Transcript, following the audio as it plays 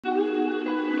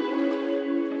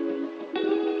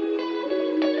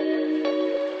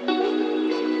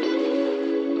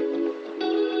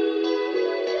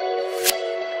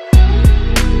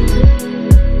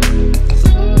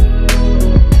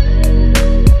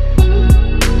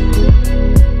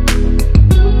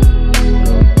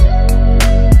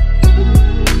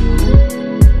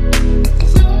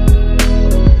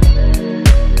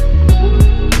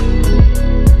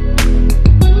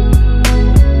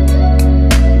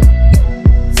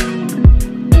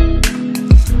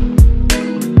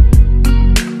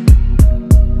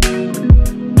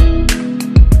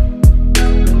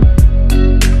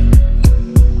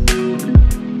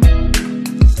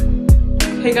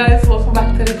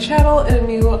channel in a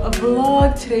new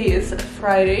vlog. Today is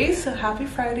Friday, so happy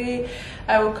Friday.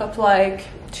 I woke up like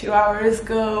 2 hours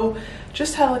ago,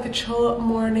 just had like a chill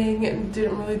morning and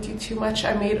didn't really do too much.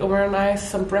 I made Omar and I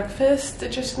some breakfast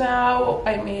just now.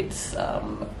 I made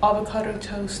some avocado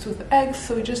toast with eggs,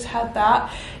 so we just had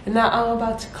that. And now I'm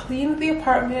about to clean the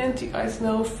apartment. You guys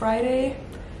know Friday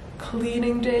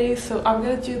cleaning day, so I'm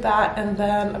gonna do that and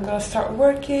then I'm gonna start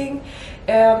working.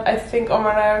 And I think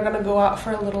Omar and I are gonna go out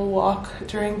for a little walk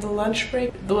during the lunch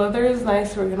break. The weather is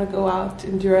nice, we're gonna go out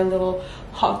and do our little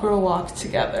hot girl walk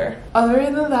together. Other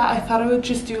than that, I thought I would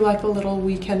just do like a little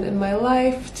weekend in my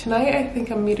life. Tonight I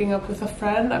think I'm meeting up with a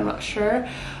friend, I'm not sure.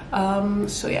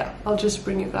 So yeah, I'll just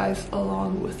bring you guys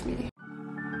along with me.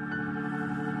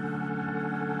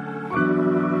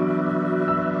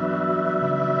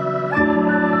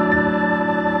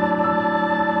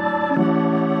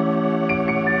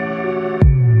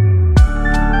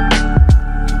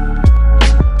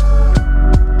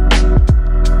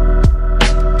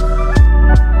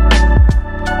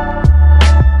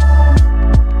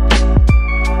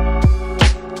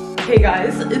 Hey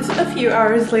guys, it's a few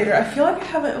hours later. I feel like I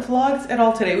haven't vlogged at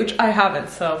all today, which I haven't,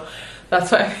 so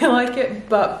that's why I feel like it.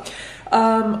 But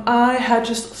I had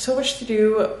just so much to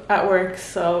do at work,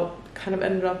 so kind of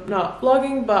ended up not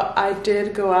vlogging. But I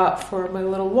did go out for my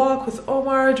little walk with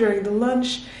Omar during the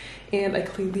lunch, and I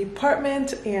cleaned the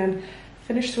apartment and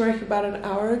finished work about an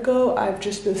hour ago. I've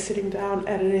just been sitting down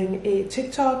editing a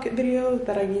TikTok video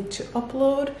that I need to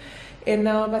upload. And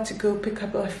now I'm about to go pick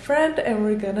up a friend and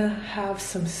we're gonna have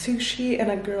some sushi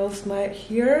and a girls' night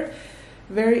here.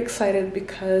 Very excited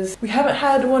because we haven't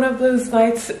had one of those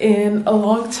nights in a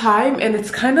long time, and it's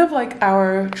kind of like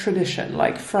our tradition.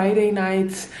 Like Friday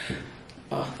nights,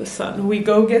 oh, the sun, we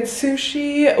go get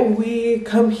sushi, we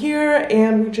come here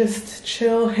and we just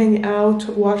chill, hang out,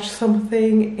 watch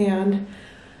something and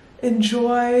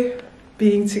enjoy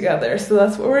being together. So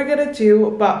that's what we're gonna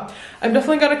do, but I'm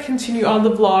definitely gonna continue on the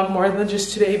vlog more than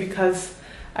just today because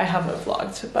I haven't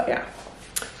vlogged. But yeah,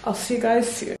 I'll see you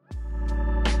guys soon.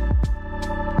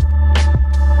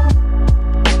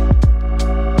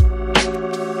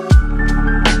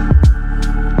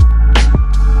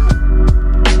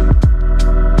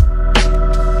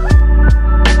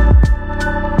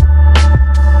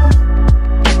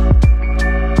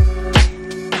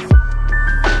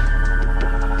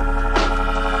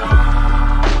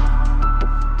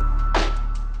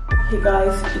 Hey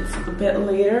guys, it's a bit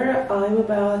later. I'm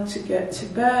about to get to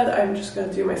bed. I'm just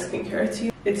gonna do my skincare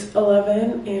routine. It's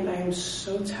 11 and I'm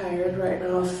so tired right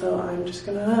now, so I'm just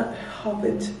gonna hop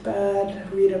into bed,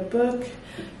 read a book,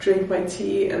 drink my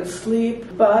tea and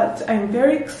sleep. But I'm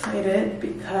very excited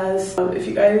because if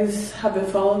you guys have been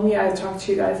following me, I talked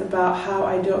to you guys about how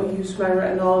I don't use my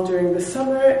retinol during the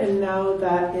summer, and now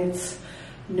that it's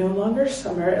no longer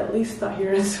summer, at least not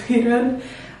here in Sweden,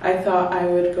 I thought I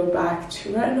would go back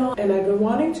to retinol. And I've been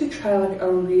wanting to try like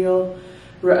a real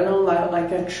retinol,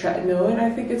 like a tretinoin,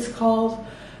 I think it's called,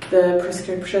 the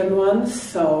prescription ones.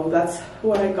 So that's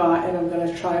what I got, and I'm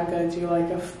gonna do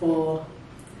like a full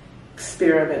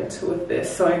experiment with this.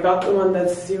 So I got the one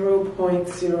that's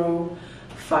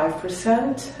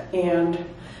 0.05%, and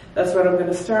that's what I'm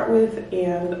gonna start with.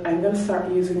 And I'm gonna start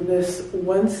using this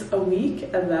once a week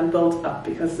and then build up,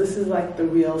 because this is like the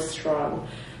real strong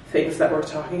things that we're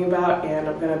talking about. And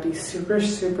I'm gonna be super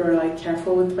like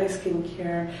careful with my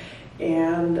skincare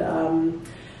and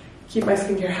keep my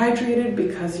skincare hydrated,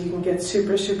 because you can get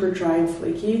super dry and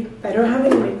flaky. I don't have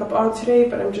any makeup on today,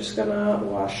 but I'm just gonna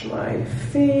wash my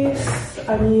face.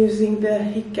 I'm using the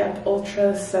Khinda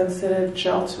Ultra Sensitive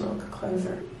Gel to Milk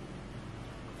Cleanser.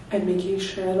 I'm making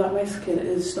sure that my skin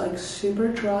is like super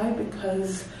dry,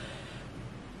 because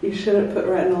you shouldn't put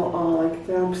retinol on like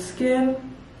damp skin.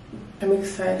 I'm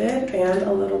excited and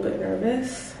a little bit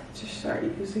nervous to start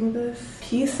using this.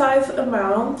 Pea size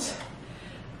amount,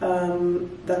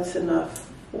 that's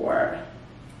enough for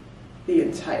the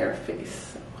entire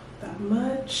face, so that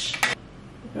much. I'm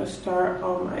gonna start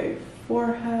on my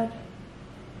forehead.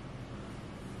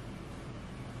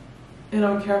 And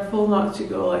I'm careful not to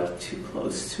go like too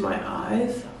close to my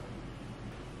eyes.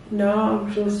 Now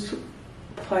I'm just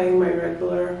applying my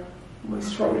regular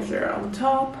moisturizer on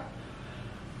top.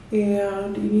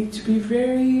 And you need to be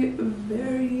very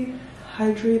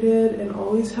hydrated and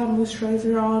always have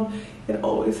moisturizer on and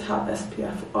always have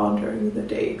SPF on during the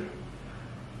day.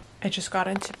 I just got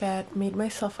into bed, made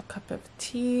myself a cup of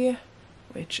tea,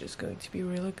 which is going to be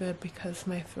really good because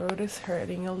my throat is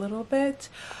hurting a little bit.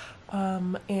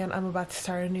 And I'm about to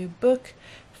start a new book,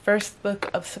 first book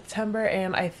of September,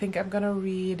 and I think I'm gonna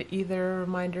read either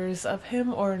Reminders of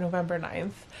Him or November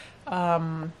 9th.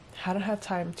 hadn't had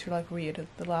time to like read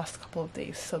the last couple of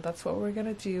days, so that's what we're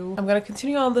gonna do. I'm gonna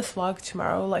continue on this vlog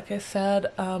tomorrow, like I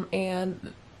said,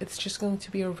 and it's just going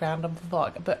to be a random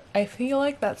vlog, but I feel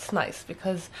like that's nice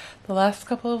because the last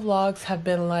couple of vlogs have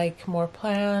been like more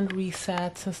planned,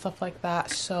 resets and stuff like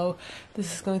that, so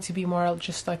this is going to be more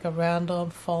just like a random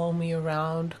follow me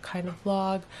around kind of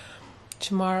vlog.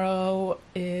 Tomorrow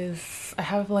is, I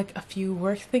have like a few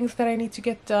work things that I need to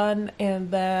get done, and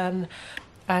then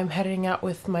I'm heading out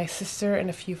with my sister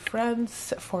and a few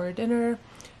friends for dinner.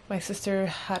 My sister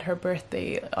had her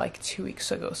birthday like 2 weeks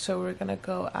ago, so we're gonna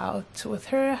go out with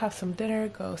her, have some dinner,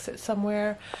 go sit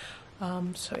somewhere.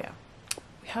 So yeah,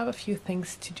 we have a few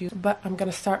things to do, but I'm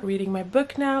gonna start reading my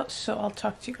book now, so I'll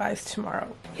talk to you guys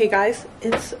tomorrow. Hey guys,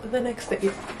 it's the next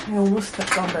day. I almost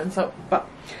stepped on Benzo, but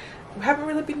we haven't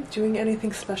really been doing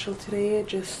anything special today,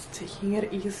 just taking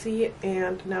it easy,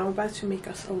 and now I'm about to make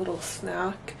us a little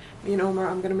snack. You know,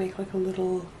 I'm gonna make like a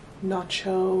little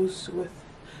nachos with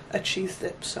a cheese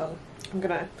dip, so I'm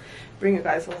gonna bring you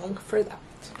guys along for that.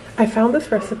 I found this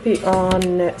recipe on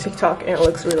TikTok and it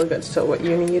looks really good. So what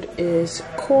you need is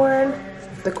corn.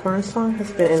 The corn song has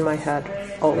been in my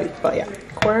head all week, but yeah,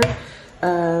 corn,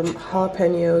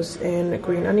 jalapenos and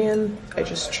green onion. I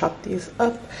just chopped these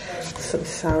up, some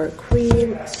sour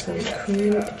cream, some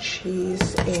cream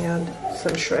cheese, and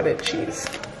some shredded cheese.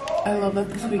 I love that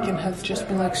this weekend has just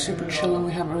been like super chill and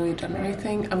we haven't really done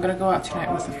anything. I'm gonna go out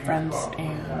tonight with the friends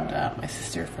and my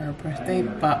sister for her birthday,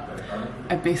 but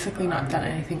I've basically not done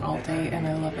anything all day and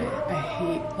I love it. I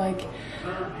hate like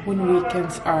when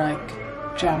weekends are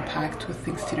like jam-packed with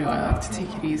things to do. I like to take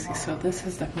it easy, so this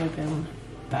has definitely been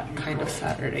that kind of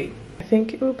Saturday. I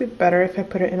think it would be better if I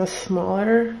put it in a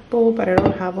smaller bowl, but I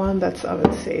don't have one that's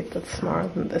oven safe that's smaller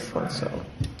than this one, so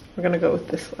we're gonna go with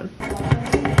this one.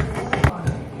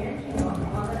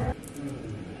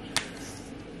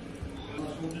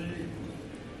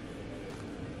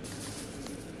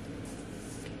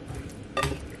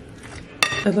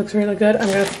 It looks really good. I'm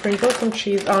gonna sprinkle some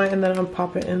cheese on it and then I'll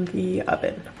pop it in the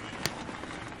oven.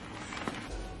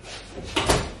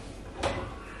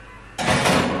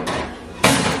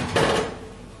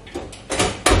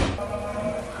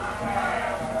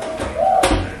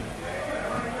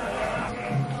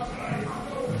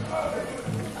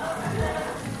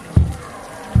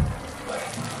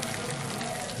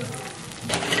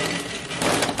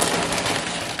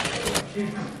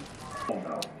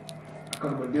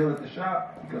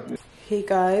 Hey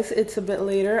guys, it's a bit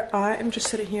later. I am just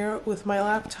sitting here with my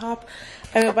laptop.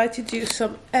 I'm about to do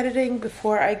some editing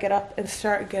before I get up and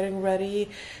start getting ready.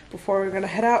 Before we're gonna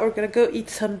head out, we're gonna go eat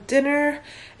some dinner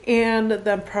and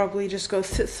then probably just go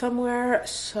sit somewhere.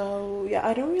 So yeah,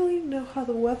 I don't really know how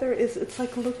the weather is. It's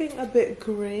like looking a bit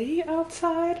gray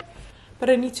outside, but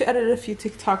I need to edit a few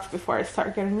TikToks before I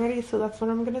start getting ready, so that's what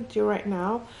I'm gonna do right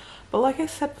now. But like I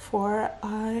said before,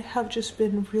 I have just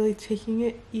been really taking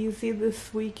it easy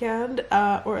this weekend,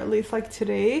 or at least like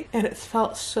today, and it's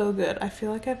felt so good. I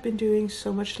feel like I've been doing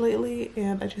so much lately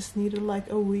and I just needed like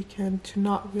a weekend to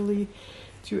not really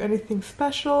do anything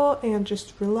special and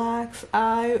just relax.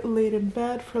 I laid in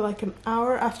bed for like an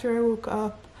hour after I woke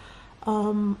up,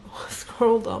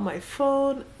 scrolled on my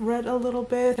phone, read a little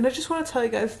bit, and I just want to tell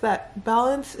you guys that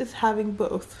balance is having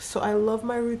both. So I love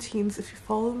my routines. If you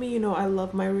follow me, you know I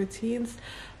love my routines,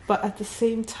 but at the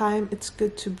same time it's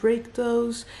good to break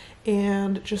those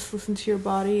and just listen to your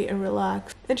body and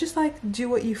relax and just like do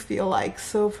what you feel like.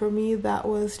 So for me, that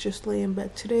was just lay in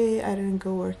bed today. I didn't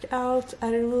go work out.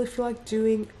 I didn't really feel like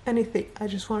doing anything. I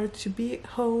just wanted to be at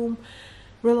home,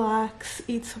 relax,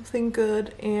 eat something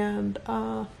good, and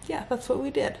yeah, that's what we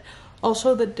did.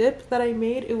 Also, the dip that I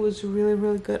made, it was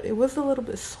really good. It was a little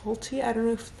bit salty. I don't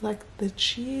know if it's like the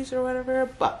cheese or whatever,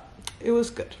 but it was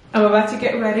good. I'm about to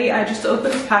get ready. I just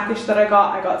opened this package that I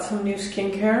got. I got some new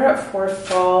skincare for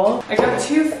fall. I got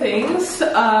two things.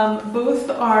 Both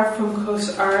are from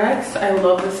Coast RX. I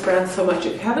love this brand so much.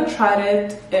 If you haven't tried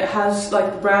it, it has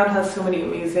like, the brand has so many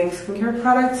amazing skincare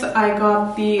products. I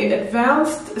got the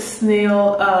Advanced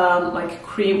Snail like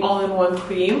cream, all-in-one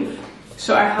cream.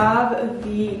 So I have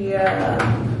the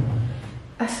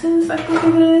Essence, I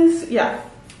think it is. Yeah,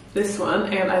 this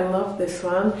one, and I love this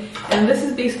one. And this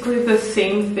is basically the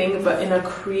same thing but in a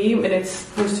cream, and it's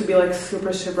supposed to be like super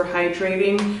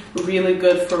hydrating, really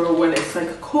good for when it's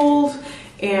like cold.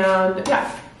 And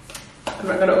yeah, I'm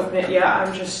not gonna open it yet.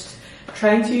 I'm just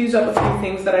trying to use up a few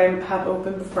things that I have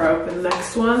open before I open the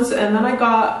next ones. And then I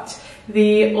got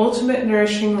the Ultimate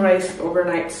Nourishing Rice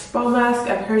Overnight Spa Mask.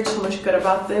 I've heard so much good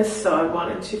about this, so I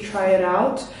wanted to try it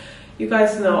out. You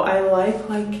guys know I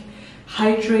like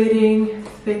hydrating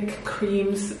thick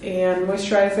creams and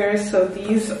moisturizers, so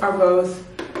these are both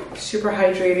super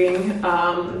hydrating.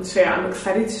 So yeah, I'm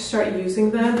excited to start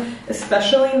using them,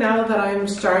 especially now that I'm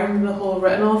starting the whole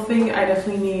retinol thing. I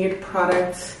definitely need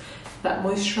products that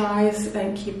moisturize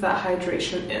and keep that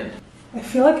hydration in. I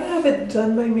feel like I haven't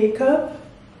done my makeup,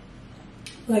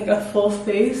 like a full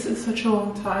face, in such a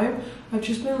long time. I've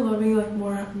just been loving like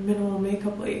more minimal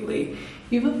makeup lately,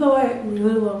 even though I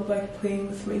really love like playing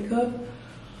with makeup,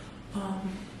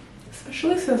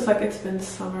 especially since like it's been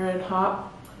summer and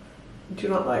hot. I do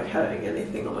not like having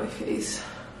anything on my face.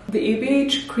 The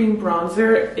ABH cream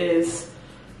bronzer is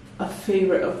a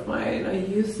favorite of mine. I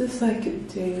use this like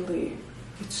daily.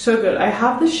 It's so good. I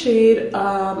have the shade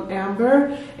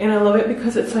Amber, and I love it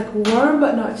because it's like warm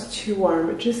but not too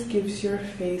warm. It just gives your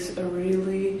face a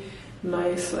really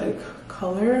nice like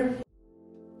color.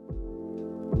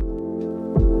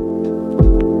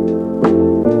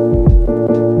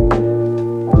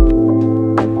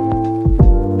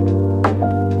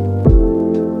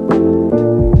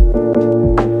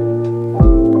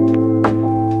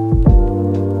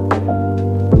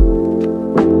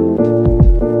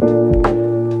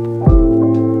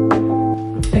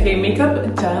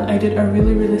 I did a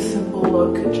really simple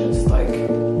look, just like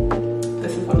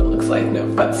this is what it looks like. No,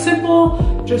 but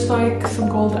simple, just like some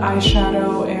gold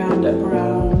eyeshadow and a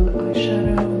brown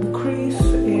eyeshadow in the crease,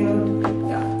 and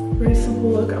yeah, very simple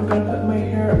look. I'm gonna put my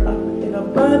hair up in a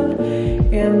bun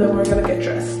and then we're gonna get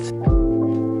dressed.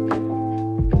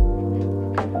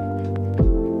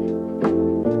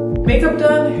 Makeup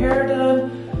done, hair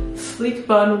done. Sleek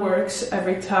bun works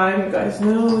every time. You guys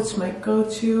know it's my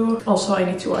go-to. Also, I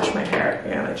need to wash my hair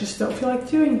and I just don't feel like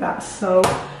doing that. So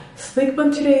sleek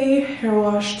bun today, hair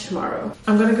wash tomorrow.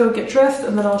 I'm gonna go get dressed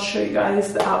and then I'll show you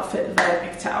guys the outfit that I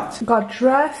picked out. Got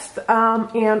dressed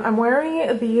and I'm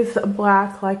wearing these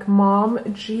black like mom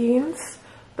jeans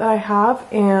that I have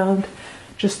and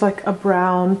just like a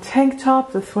brown tank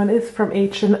top. This one is from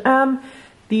H&M.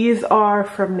 These are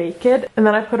from Naked. And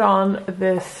then I put on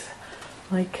this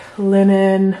like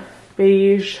linen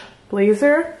beige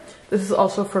blazer. This is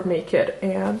also from Naked,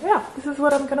 and yeah, this is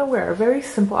what I'm gonna wear. Very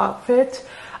simple outfit.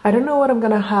 I don't know what I'm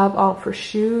gonna have on for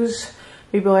shoes.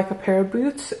 Maybe like a pair of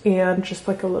boots and just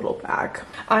like a little bag.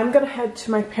 I'm gonna head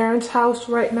to my parents' house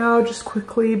right now just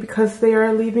quickly because they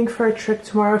are leaving for a trip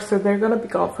tomorrow, so they're gonna be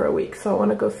gone for a week. So I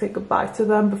wanna go say goodbye to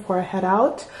them before I head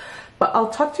out. But I'll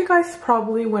talk to you guys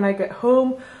probably when I get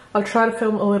home. I'll try to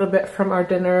film a little bit from our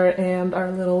dinner and our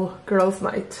little girls'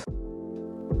 night.